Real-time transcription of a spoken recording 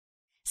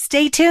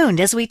Stay tuned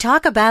as we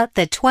talk about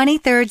the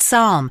 23rd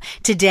Psalm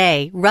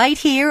today, right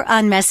here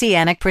on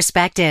Messianic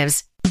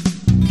Perspectives.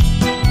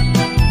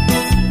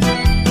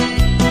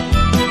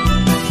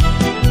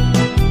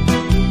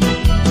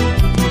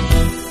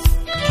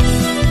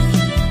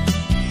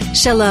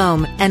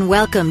 Shalom, and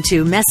welcome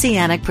to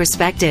Messianic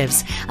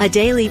Perspectives, a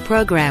daily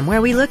program where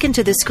we look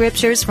into the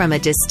scriptures from a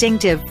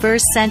distinctive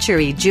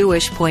first-century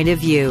Jewish point of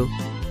view.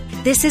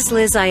 This is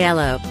Liz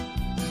Aiello.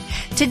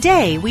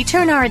 Today, we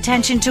turn our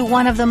attention to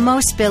one of the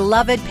most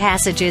beloved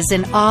passages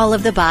in all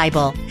of the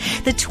Bible,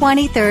 the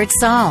 23rd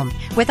Psalm,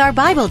 with our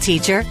Bible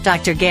teacher,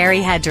 Dr. Gary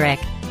Hedrick.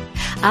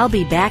 I'll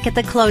be back at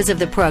the close of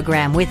the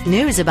program with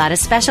news about a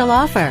special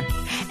offer.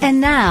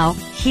 And now,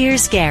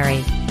 here's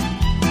Gary.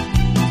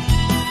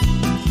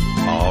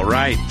 All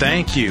right,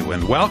 thank you,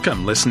 and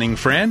welcome, listening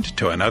friend,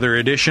 to another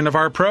edition of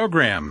our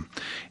program.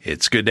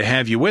 It's good to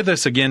have you with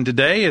us again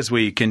today as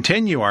we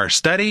continue our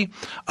study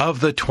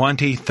of the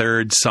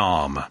 23rd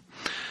Psalm.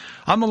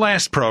 On the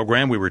last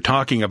program, we were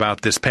talking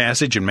about this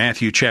passage in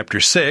Matthew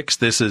chapter 6.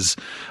 This is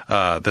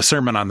the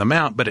Sermon on the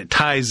Mount, but it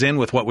ties in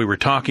with what we were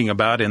talking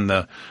about in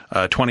the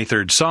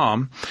 23rd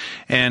Psalm.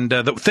 And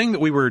the thing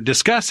that we were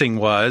discussing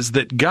was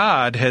that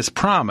God has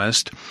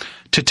promised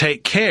to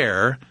take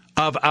care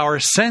of our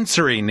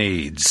sensory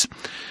needs.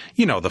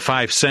 You know, the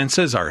five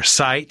senses are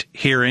sight,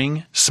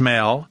 hearing,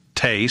 smell,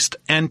 taste,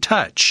 and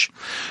touch.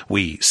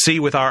 We see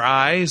with our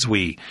eyes,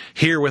 we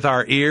hear with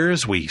our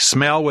ears, we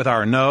smell with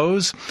our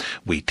nose,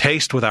 we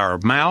taste with our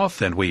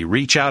mouth, and we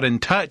reach out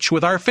and touch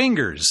with our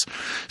fingers.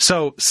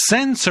 So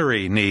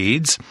sensory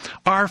needs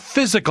are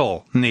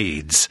physical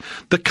needs,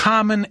 the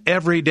common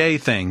everyday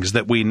things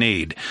that we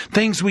need,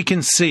 things we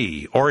can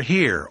see or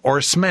hear or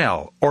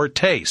smell or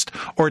taste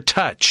or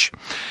touch.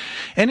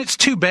 And it's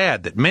too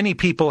bad that many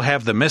people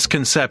have the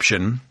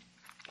misconception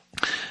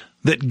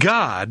that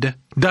God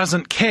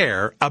doesn't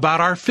care about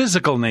our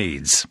physical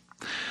needs.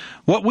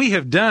 What we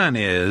have done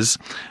is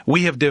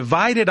we have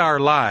divided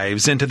our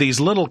lives into these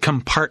little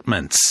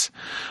compartments.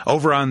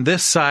 Over on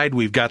this side,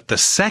 we've got the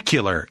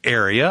secular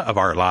area of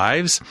our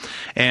lives,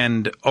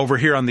 and over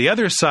here on the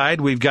other side,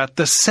 we've got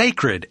the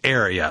sacred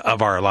area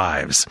of our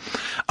lives.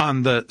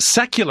 On the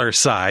secular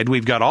side,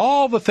 we've got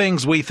all the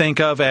things we think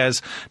of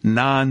as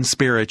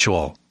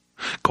non-spiritual.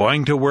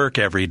 Going to work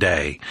every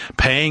day,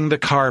 paying the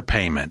car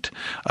payment,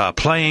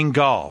 playing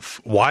golf,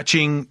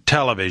 watching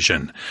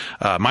television,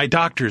 my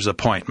doctor's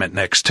appointment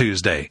next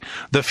Tuesday,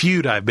 the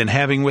feud I've been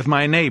having with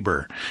my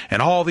neighbor,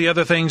 and all the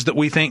other things that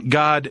we think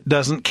God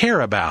doesn't care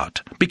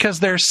about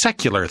because they're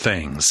secular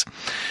things.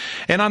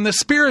 And on the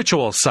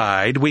spiritual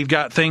side, we've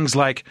got things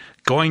like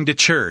going to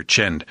church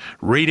and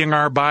reading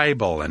our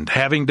Bible and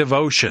having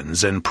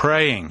devotions and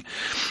praying.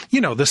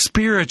 You know, the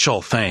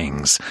spiritual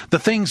things, the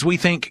things we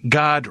think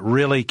God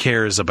really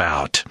cares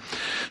about.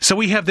 So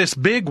we have this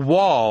big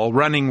wall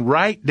running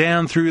right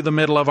down through the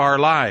middle of our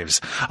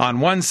lives.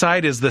 On one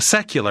side is the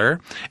secular,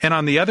 and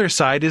on the other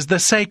side is the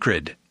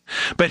sacred.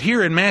 But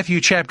here in Matthew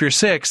chapter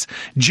 6,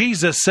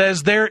 Jesus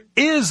says there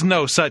is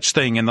no such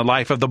thing in the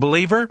life of the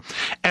believer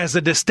as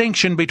a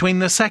distinction between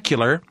the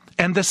secular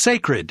and the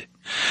sacred.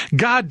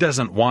 God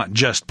doesn't want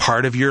just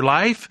part of your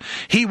life.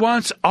 He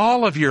wants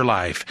all of your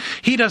life.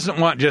 He doesn't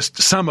want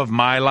just some of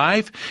my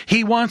life.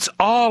 He wants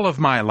all of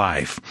my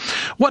life.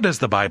 What does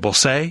the Bible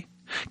say?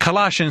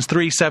 Colossians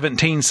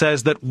 3:17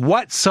 says that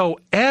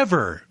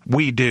whatsoever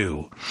we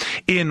do,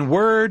 in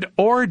word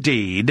or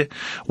deed,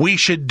 we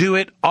should do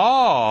it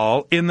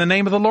all in the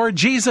name of the Lord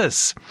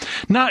Jesus.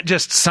 Not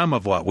just some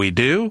of what we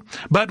do,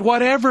 but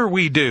whatever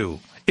we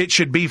do, it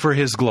should be for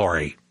His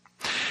glory.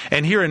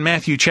 And here in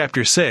Matthew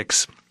chapter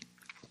 6,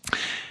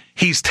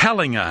 He's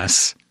telling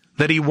us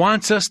that He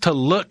wants us to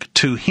look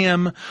to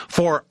Him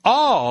for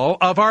all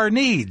of our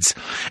needs.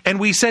 And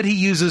we said He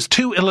uses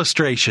two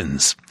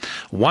illustrations,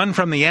 one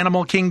from the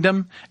animal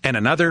kingdom and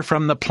another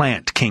from the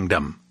plant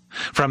kingdom.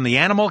 From the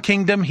animal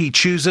kingdom, He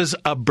chooses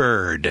a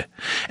bird,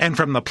 and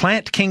from the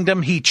plant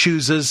kingdom, He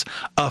chooses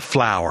a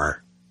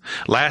flower.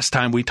 Last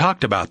time we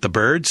talked about the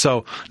bird,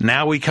 so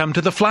now we come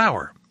to the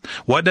flower.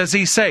 What does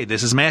He say?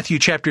 This is Matthew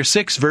chapter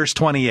 6, verse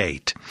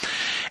 28.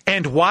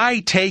 And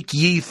why take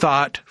ye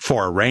thought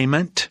for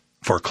raiment,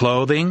 for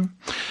clothing?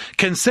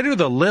 Consider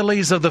the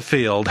lilies of the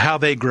field, how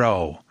they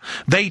grow.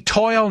 They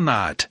toil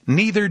not,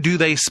 neither do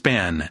they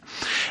spin.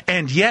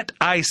 And yet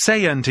I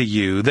say unto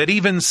you that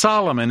even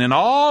Solomon in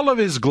all of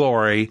his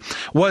glory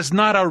was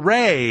not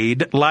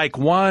arrayed like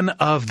one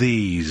of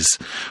these.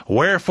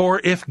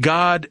 Wherefore, if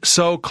God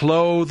so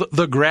clothe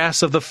the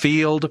grass of the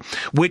field,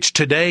 which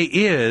today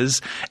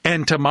is,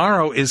 and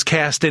tomorrow is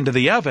cast into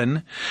the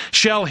oven,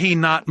 shall He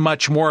not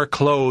much more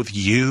clothe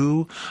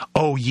you,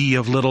 O ye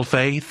of little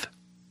faith?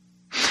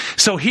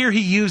 So here He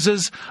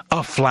uses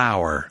a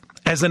flower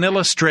as an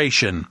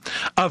illustration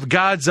of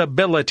God's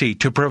ability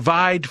to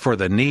provide for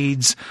the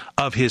needs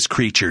of His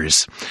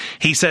creatures.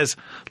 He says,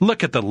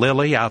 look at the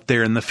lily out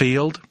there in the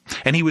field.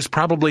 And He was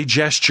probably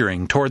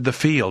gesturing toward the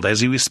field as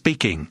He was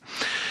speaking.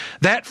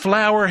 That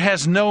flower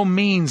has no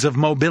means of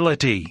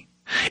mobility.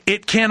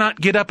 It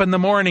cannot get up in the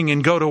morning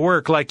and go to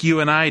work like you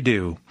and I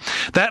do.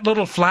 That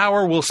little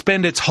flower will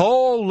spend its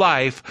whole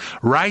life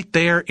right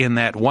there in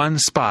that one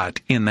spot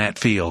in that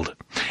field.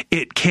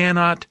 It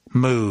cannot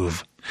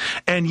move.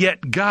 And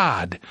yet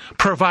God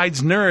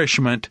provides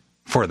nourishment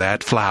for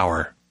that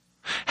flower.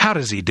 How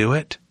does He do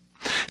it?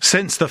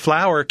 Since the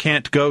flower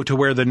can't go to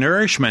where the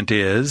nourishment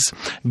is,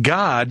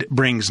 God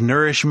brings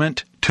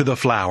nourishment to the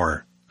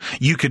flower.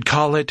 You could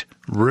call it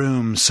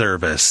room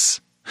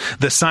service.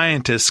 The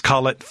scientists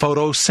call it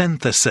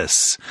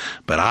photosynthesis,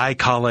 but I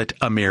call it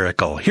a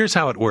miracle. Here's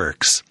how it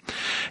works.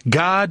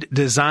 God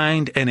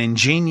designed an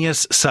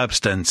ingenious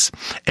substance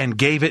and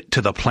gave it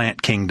to the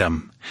plant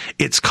kingdom.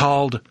 It's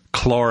called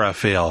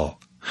chlorophyll.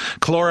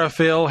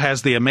 Chlorophyll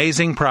has the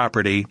amazing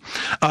property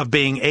of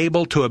being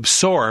able to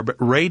absorb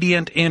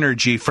radiant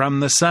energy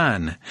from the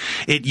sun.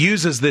 It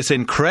uses this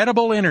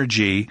incredible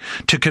energy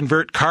to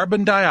convert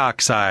carbon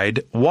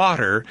dioxide,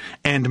 water,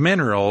 and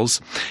minerals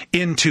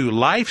into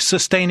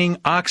life-sustaining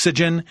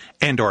oxygen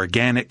and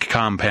organic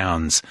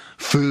compounds,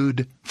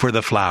 food for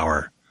the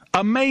flower.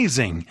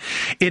 Amazing!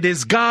 It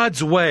is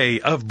God's way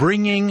of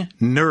bringing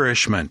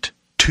nourishment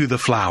to the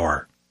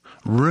flower.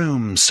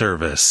 Room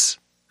service.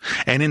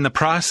 And in the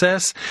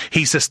process,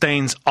 He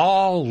sustains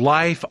all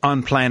life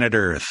on planet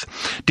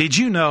Earth. Did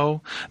you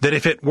know that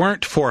if it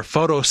weren't for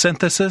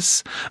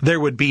photosynthesis, there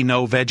would be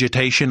no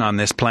vegetation on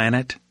this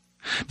planet?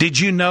 Did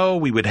you know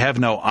we would have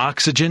no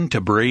oxygen to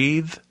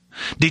breathe?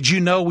 Did you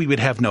know we would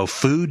have no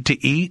food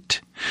to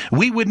eat?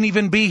 We wouldn't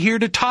even be here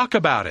to talk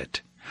about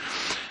it.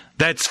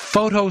 That's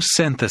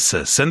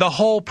photosynthesis, and the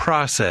whole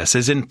process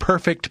is in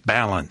perfect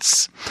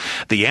balance.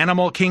 The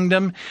animal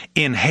kingdom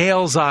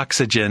inhales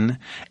oxygen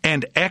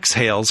and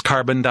exhales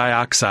carbon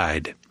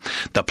dioxide.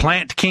 The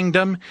plant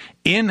kingdom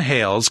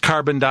inhales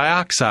carbon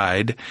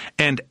dioxide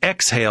and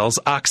exhales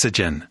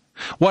oxygen.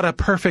 What a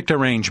perfect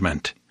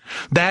arrangement.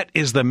 That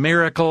is the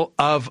miracle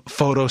of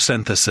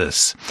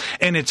photosynthesis.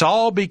 And it's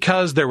all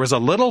because there was a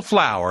little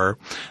flower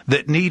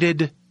that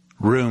needed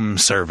room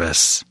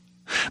service.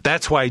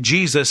 That's why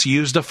Jesus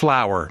used a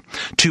flower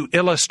to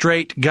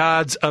illustrate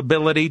God's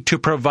ability to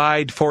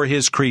provide for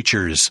His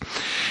creatures.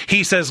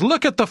 He says,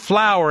 look at the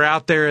flower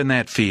out there in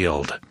that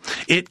field.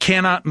 It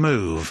cannot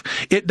move.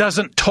 It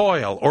doesn't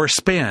toil or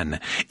spin.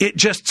 It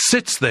just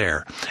sits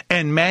there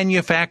and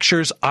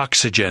manufactures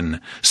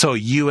oxygen so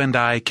you and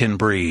I can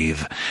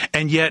breathe.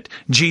 And yet,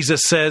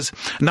 Jesus says,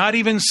 not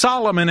even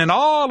Solomon in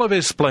all of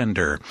his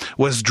splendor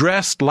was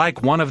dressed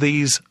like one of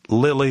these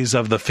lilies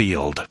of the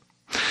field.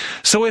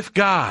 So if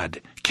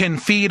God can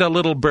feed a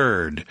little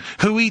bird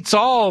who eats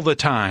all the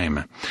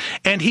time,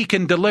 and He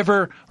can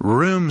deliver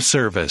room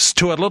service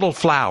to a little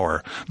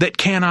flower that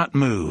cannot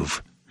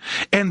move,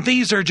 and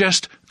these are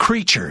just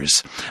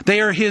creatures, they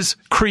are His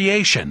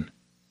creation,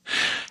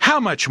 how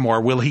much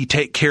more will He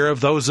take care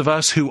of those of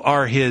us who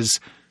are His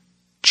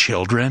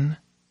children?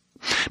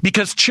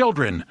 Because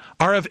children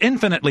are of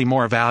infinitely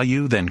more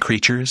value than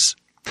creatures.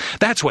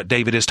 That's what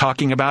David is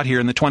talking about here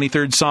in the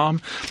 23rd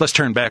Psalm. Let's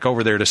turn back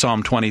over there to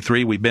Psalm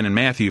 23. We've been in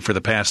Matthew for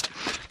the past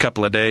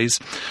couple of days.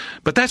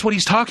 But that's what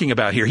he's talking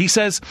about here. He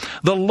says,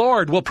 the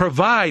Lord will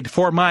provide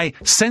for my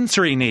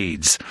sensory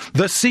needs,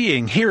 the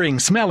seeing, hearing,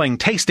 smelling,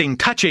 tasting,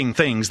 touching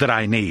things that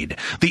I need,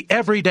 the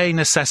everyday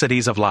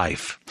necessities of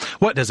life.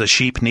 What does a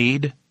sheep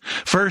need?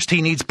 First,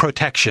 he needs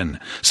protection.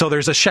 So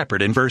there's a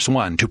shepherd in verse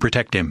 1 to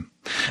protect him.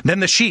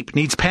 Then the sheep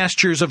needs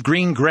pastures of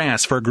green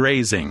grass for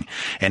grazing.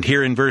 And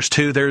here in verse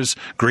 2, there's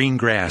green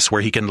grass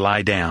where he can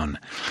lie down.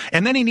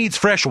 And then he needs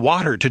fresh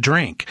water to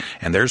drink.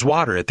 And there's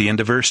water at the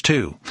end of verse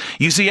 2.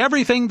 You see,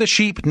 everything the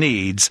sheep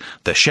needs,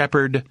 the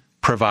shepherd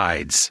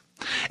provides.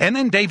 And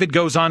then David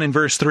goes on in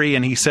verse 3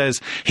 and he says,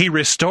 He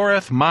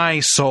restoreth my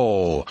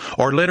soul,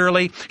 or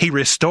literally, He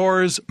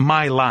restores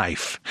my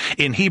life.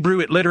 In Hebrew,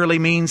 it literally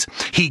means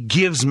He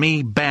gives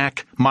me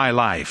back my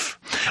life.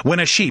 When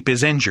a sheep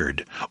is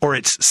injured or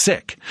it's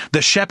sick,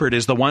 the shepherd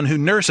is the one who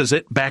nurses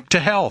it back to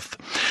health.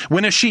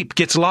 When a sheep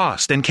gets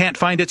lost and can't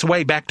find its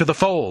way back to the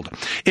fold,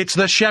 it's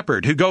the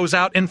shepherd who goes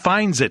out and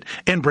finds it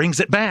and brings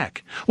it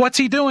back. What's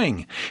he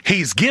doing?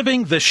 He's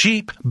giving the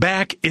sheep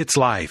back its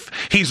life.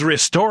 He's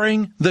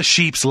restoring the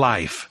sheep's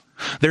life.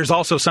 There's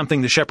also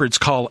something the shepherds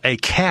call a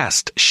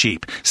cast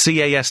sheep,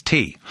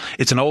 C-A-S-T.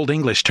 It's an Old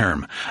English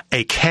term.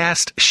 A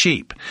cast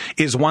sheep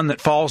is one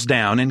that falls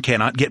down and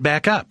cannot get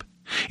back up.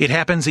 It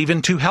happens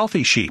even to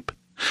healthy sheep.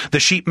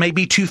 The sheep may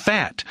be too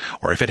fat,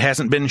 or if it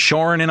hasn't been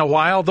shorn in a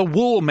while, the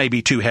wool may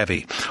be too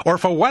heavy, or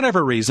for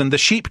whatever reason, the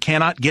sheep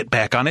cannot get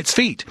back on its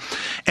feet.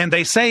 And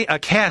they say a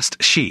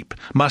cast sheep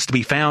must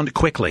be found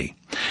quickly.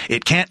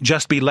 It can't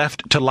just be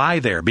left to lie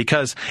there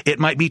because it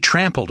might be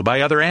trampled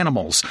by other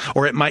animals,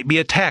 or it might be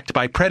attacked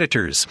by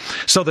predators.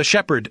 So the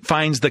shepherd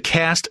finds the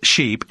cast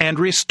sheep and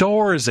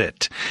restores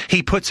it.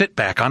 He puts it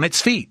back on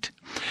its feet.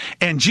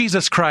 And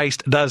Jesus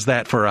Christ does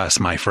that for us,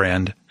 my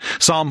friend.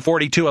 Psalm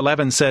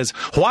 42:11 says,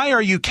 Why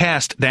are you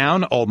cast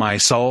down, O my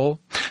soul?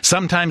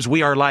 Sometimes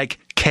we are like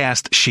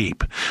outcast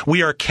sheep.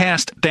 We are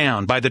cast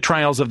down by the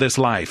trials of this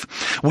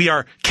life. We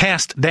are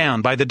cast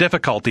down by the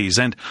difficulties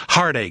and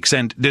heartaches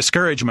and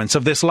discouragements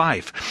of this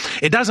life.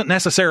 It doesn't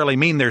necessarily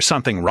mean there's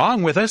something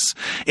wrong with us.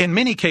 In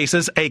many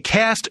cases, a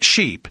cast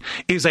sheep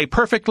is a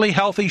perfectly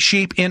healthy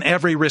sheep in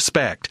every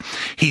respect.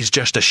 He's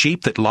just a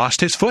sheep that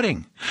lost his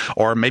footing.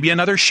 Or maybe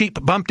another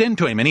sheep bumped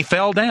into him and he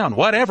fell down,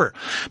 whatever.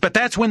 But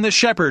that's when the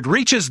shepherd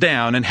reaches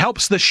down and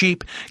helps the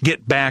sheep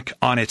get back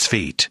on its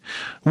feet.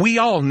 We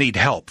all need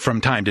help from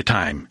time to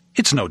time.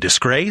 It's no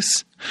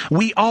disgrace.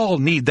 We all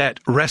need that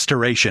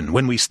restoration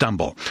when we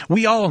stumble.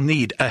 We all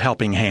need a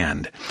helping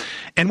hand.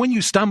 And when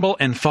you stumble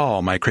and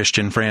fall, my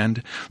Christian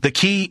friend, the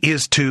key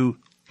is to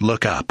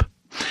look up,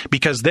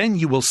 because then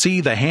you will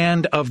see the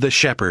hand of the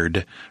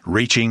shepherd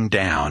reaching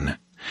down,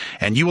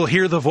 and you will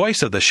hear the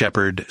voice of the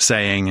shepherd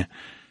saying,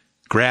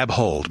 "Grab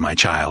hold, my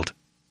child."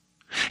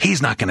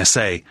 He's not going to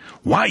say,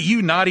 "Why,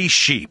 you naughty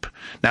sheep.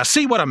 Now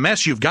see what a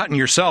mess you've gotten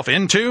yourself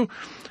into."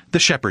 The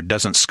shepherd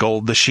doesn't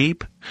scold the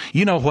sheep.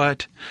 You know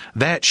what?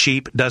 That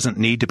sheep doesn't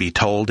need to be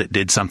told it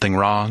did something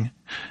wrong.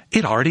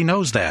 It already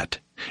knows that.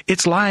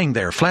 It's lying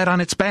there flat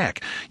on its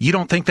back. You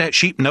don't think that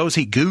sheep knows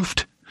he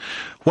goofed?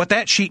 What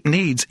that sheep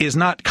needs is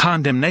not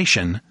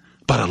condemnation,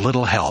 but a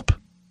little help.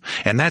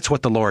 And that's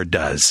what the Lord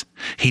does.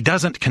 He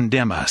doesn't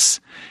condemn us.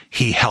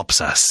 He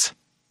helps us.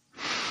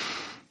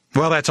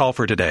 Well, that's all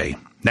for today.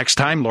 Next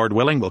time, Lord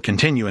willing, we'll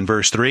continue in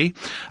verse 3.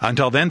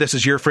 Until then, this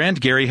is your friend,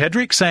 Gary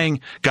Hedrick, saying,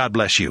 God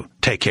bless you.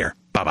 Take care.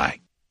 Bye-bye.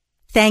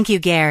 Thank you,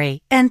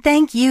 Gary. And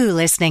thank you,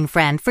 listening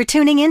friend, for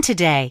tuning in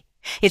today.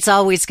 It's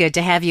always good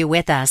to have you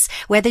with us,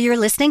 whether you're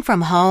listening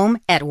from home,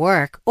 at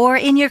work, or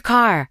in your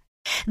car.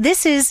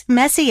 This is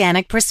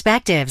Messianic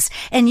Perspectives,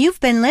 and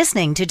you've been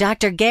listening to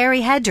Dr. Gary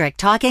Hedrick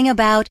talking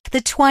about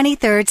the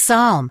 23rd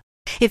Psalm.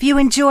 If you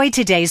enjoyed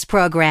today's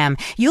program,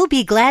 you'll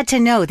be glad to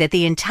know that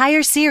the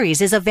entire series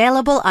is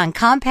available on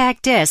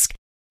compact disc.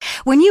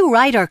 When you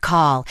write or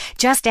call,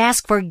 just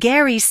ask for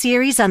Gary's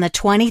series on the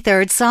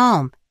 23rd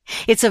Psalm.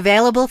 It's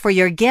available for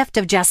your gift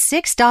of just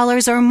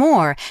 $6 or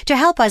more to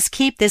help us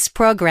keep this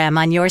program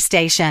on your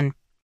station.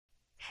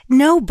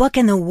 No book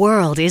in the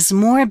world is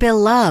more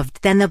beloved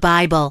than the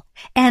Bible,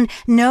 and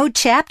no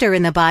chapter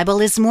in the Bible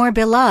is more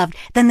beloved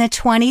than the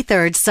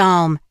 23rd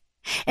Psalm.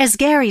 As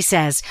Gary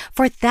says,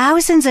 for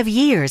thousands of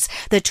years,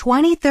 the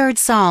 23rd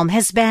Psalm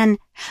has been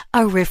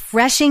a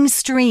refreshing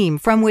stream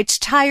from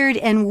which tired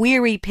and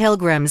weary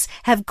pilgrims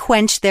have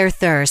quenched their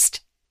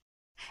thirst.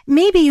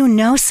 Maybe you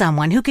know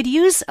someone who could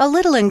use a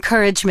little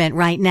encouragement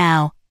right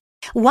now.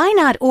 Why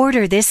not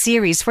order this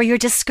series for your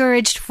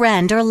discouraged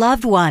friend or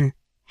loved one?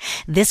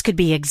 This could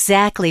be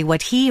exactly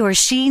what he or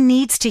she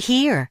needs to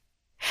hear.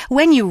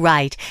 When you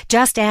write,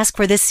 just ask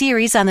for the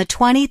series on the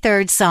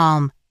 23rd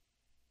Psalm.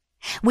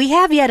 We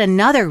have yet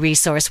another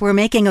resource we're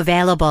making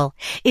available.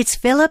 It's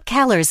Philip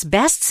Keller's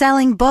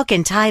best-selling book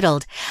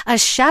entitled, A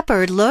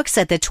Shepherd Looks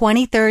at the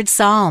 23rd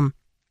Psalm.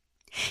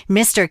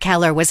 Mr.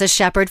 Keller was a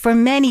shepherd for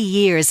many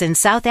years in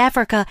South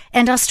Africa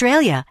and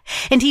Australia,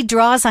 and he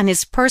draws on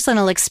his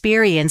personal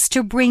experience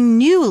to bring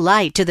new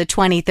light to the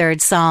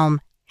 23rd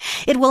Psalm.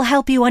 It will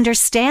help you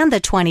understand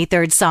the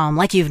 23rd Psalm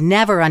like you've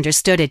never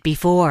understood it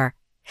before.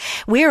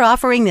 We're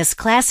offering this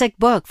classic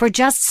book for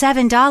just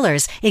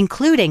 $7,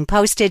 including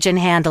postage and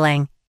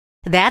handling.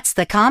 That's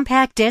the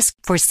compact disc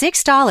for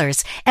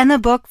 $6 and the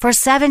book for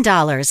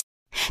 $7.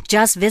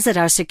 Just visit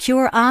our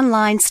secure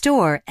online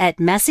store at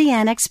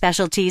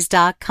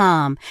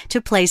messianicspecialties.com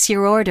to place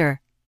your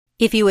order.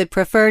 If you would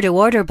prefer to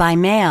order by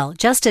mail,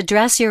 just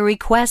address your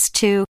request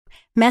to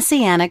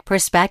Messianic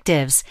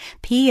Perspectives,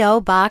 P.O.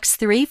 Box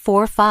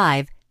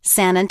 345,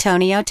 San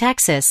Antonio,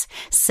 Texas,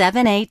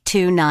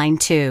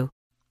 78292.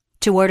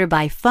 To order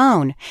by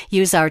phone,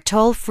 use our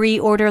toll-free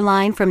order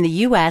line from the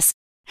U.S.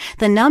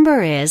 The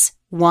number is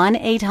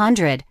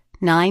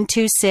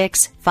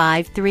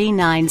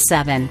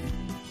 1-800-926-5397.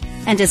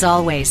 And as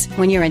always,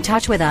 when you're in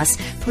touch with us,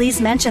 please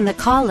mention the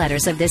call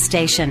letters of this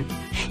station.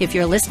 If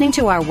you're listening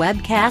to our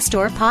webcast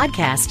or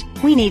podcast,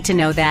 we need to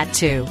know that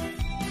too.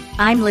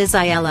 I'm Liz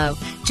Aiello.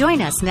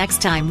 Join us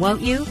next time,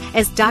 won't you,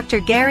 as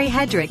Dr. Gary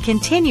Hedrick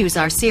continues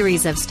our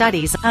series of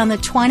studies on the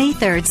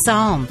 23rd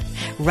Psalm,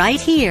 right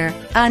here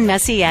on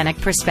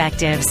Messianic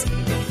Perspectives.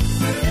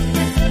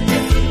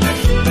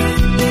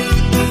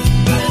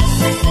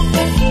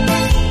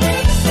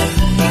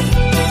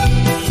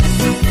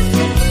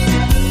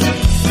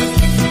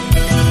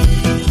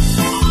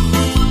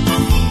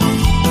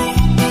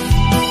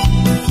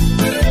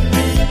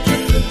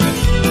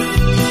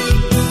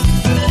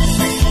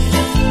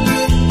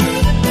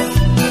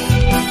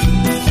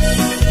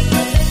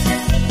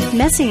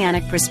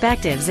 Messianic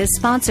Perspectives is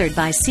sponsored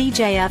by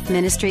CJF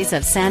Ministries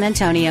of San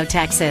Antonio,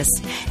 Texas,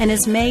 and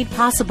is made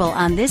possible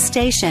on this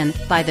station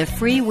by the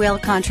free will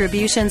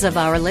contributions of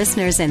our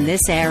listeners in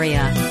this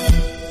area.